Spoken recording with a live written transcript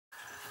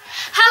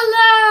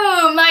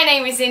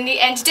name is Indy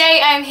and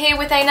today I am here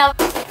with another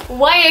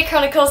YA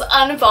Chronicles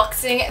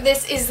unboxing.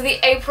 This is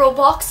the April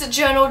box.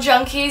 Journal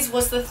Junkies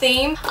was the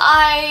theme.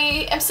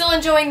 I am still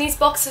enjoying these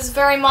boxes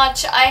very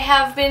much. I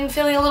have been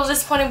feeling a little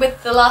disappointed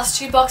with the last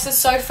two boxes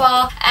so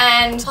far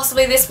and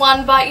possibly this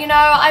one, but you know,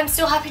 I'm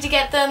still happy to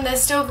get them. They're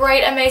still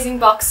great, amazing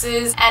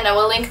boxes, and I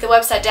will link the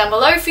website down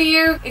below for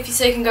you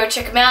so you can go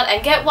check them out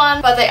and get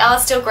one. But they are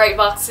still great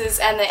boxes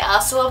and they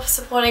are still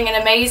supporting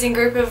an amazing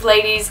group of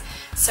ladies.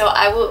 So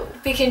I will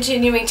be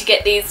continuing to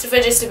get these for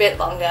just a bit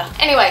longer.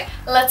 Anyway,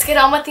 let's get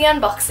on with the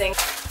unboxing.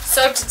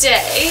 So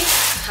today,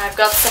 I've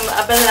got some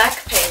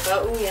black paper.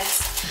 Oh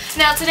yes.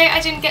 Now today I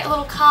didn't get a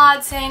little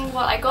card saying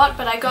what I got,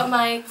 but I got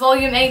my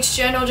Volume H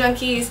Journal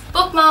Junkies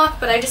bookmark,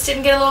 but I just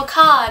didn't get a little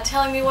card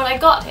telling me what I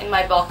got in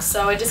my box,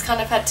 so I just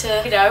kind of had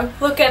to, you know,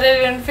 look at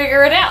it and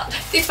figure it out.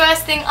 The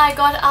first thing I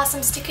got are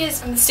some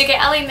stickers from the Sticker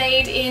Alley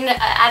made in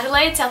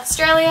Adelaide, South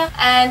Australia,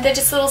 and they're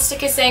just little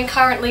stickers saying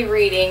currently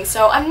reading,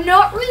 so I'm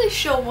not really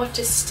sure what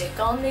to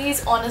stick on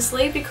these,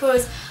 honestly,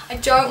 because I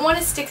don't want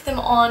to stick them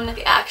on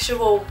the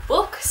actual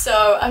book,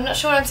 so I'm not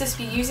sure what I'm supposed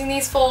to be using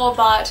these for,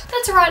 but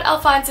that's alright, I'll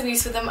find some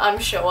use for them, I'm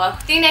sure.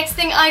 The next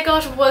thing I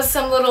got was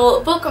some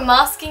little book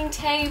masking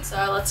tape, so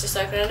let's just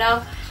open it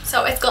up.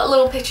 So it's got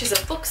little pictures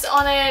of books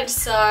on it,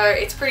 so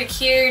it's pretty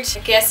cute. I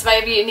guess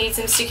maybe it needs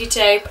some sticky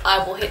tape,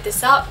 I will hit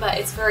this up, but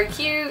it's very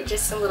cute.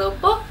 Just some little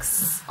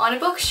books on a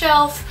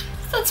bookshelf,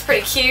 so that's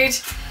pretty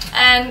cute.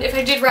 And if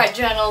I did write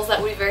journals,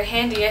 that would be very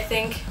handy, I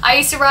think. I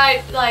used to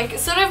write, like,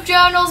 sort of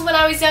journals when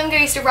I was younger.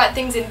 I used to write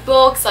things in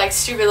books, like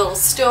stupid little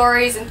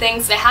stories and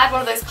things. And I had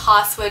one of those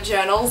password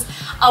journals.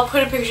 I'll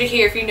put a picture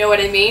here if you know what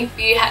I mean.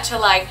 But you had to,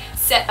 like,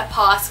 set a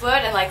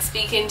password and, like,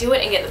 speak into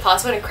it and get the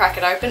password and crack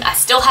it open. I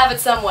still have it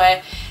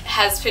somewhere. It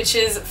has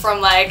pictures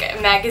from,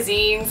 like,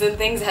 magazines and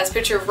things. It has a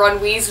picture of Ron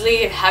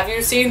Weasley and have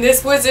you seen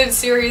this wizard?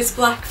 Sirius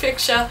Black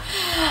picture.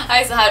 I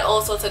also had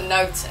all sorts of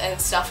notes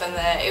and stuff in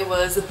there. It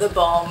was the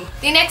bomb.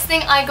 The next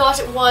thing I got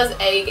was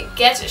a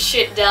Get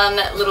Shit Done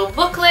little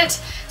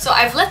booklet. So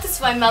I've left this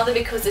for my mother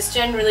because it's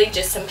generally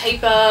just some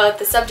paper,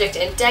 the subject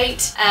and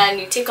date, and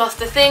you tick off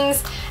the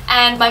things.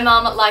 And my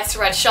mum likes to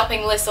write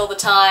shopping lists all the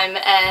time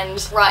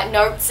and write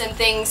notes and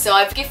things, so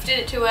I've gifted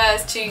it to her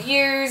to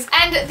use.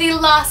 And the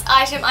last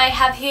item I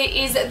have here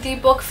is the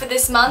book for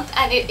this month,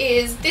 and it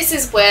is This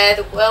Is Where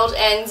the World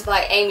Ends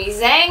by Amy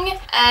Zhang,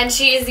 and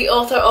she is the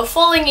author of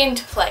Falling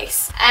Into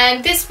Place.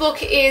 And this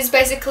book is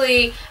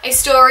basically a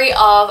story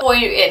of a boy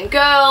and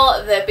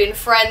girl. They've been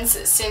friends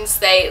since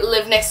they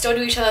lived next door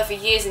to each other for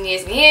years and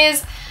years and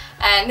years.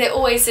 And they're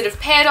always sort of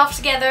paired off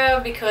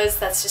together because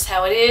that's just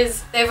how it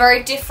is. They're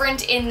very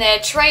different in their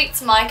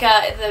traits.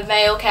 Micah, the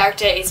male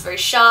character, is very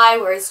shy,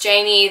 whereas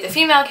Janie, the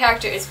female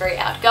character, is very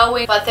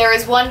outgoing. But there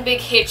is one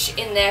big hitch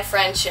in their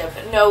friendship.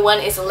 No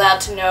one is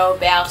allowed to know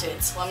about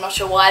it. So I'm not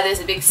sure why there's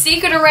a big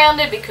secret around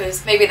it,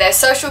 because maybe their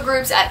social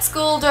groups at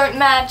school don't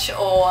match,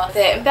 or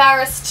they're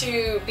embarrassed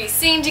to be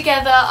seen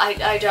together.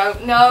 I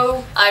don't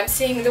know. I'm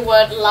seeing the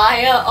word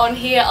liar on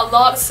here a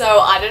lot,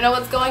 so I don't know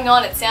what's going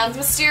on. It sounds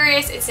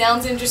mysterious, it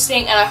sounds interesting,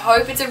 and I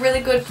hope it's a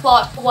really good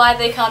plot for why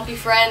they can't be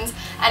friends,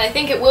 and I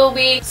think it will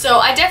be. So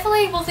I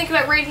definitely will think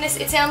about reading this.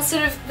 It sounds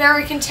sort of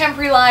very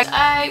contemporary-like.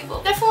 I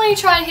will definitely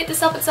try and hit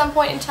this up at some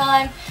point in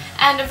time.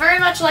 And I'm very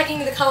much liking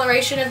the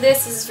coloration of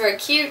this. This is very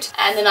cute,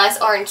 and the nice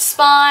orange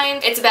spine.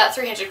 It's about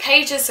 300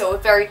 pages, so a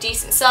very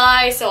decent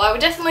size, so I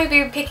would definitely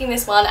be picking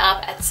this one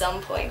up at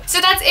some point.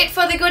 So that's it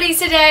for the goodies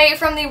today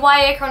from the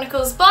YA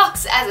Chronicles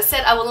box. As I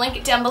said, I will link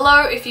it down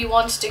below if you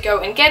want to go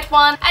and get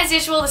one. As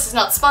usual, this is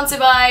not sponsored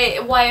by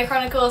YA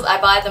Chronicles. I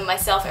buy them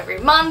myself every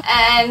month,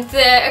 and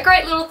they're a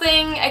great little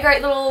thing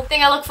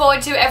I look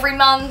forward to every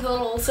month, a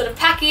little sort of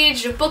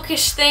package of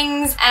bookish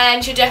things, and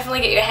you should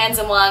definitely get your hands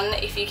on one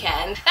if you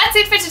can. That's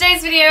it for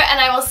today's video, and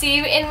I will see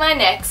you in my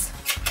next.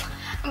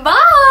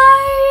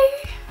 Bye!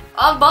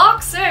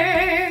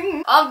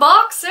 Unboxing!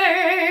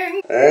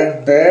 Unboxing!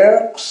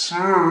 Unboxing!